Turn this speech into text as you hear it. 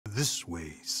This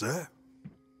way, sir.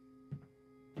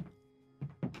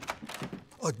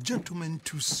 A gentleman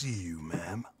to see you,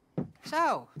 ma'am.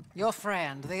 So, your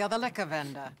friend, the other liquor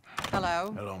vendor.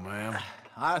 Hello. Hello, ma'am.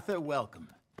 Arthur, welcome.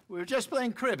 We were just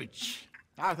playing cribbage.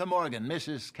 Arthur Morgan,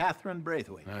 Mrs. Catherine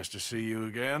Braithwaite. Nice to see you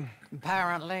again.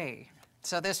 Apparently.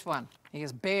 So this one, he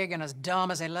is big and as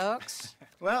dumb as he looks?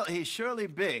 Well, he's surely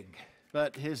big,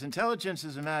 but his intelligence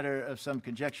is a matter of some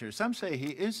conjecture. Some say he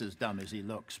is as dumb as he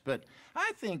looks, but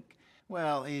I think,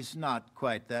 well, he's not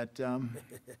quite that dumb.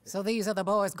 So these are the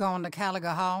boys going to Gallagher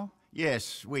Hall?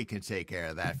 Yes, we can take care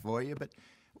of that for you, but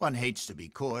one hates to be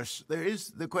coarse. There is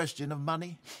the question of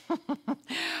money.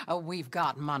 Oh, we've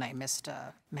got money,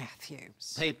 Mr.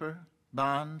 Matthews. Paper,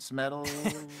 bonds, metal.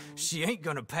 She ain't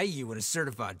gonna pay you in a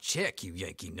certified check, you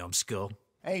Yankee numbskull.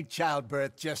 Ain't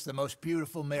childbirth just the most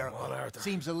beautiful miracle? What, Arthur?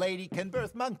 Seems a lady can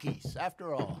birth monkeys,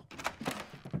 after all.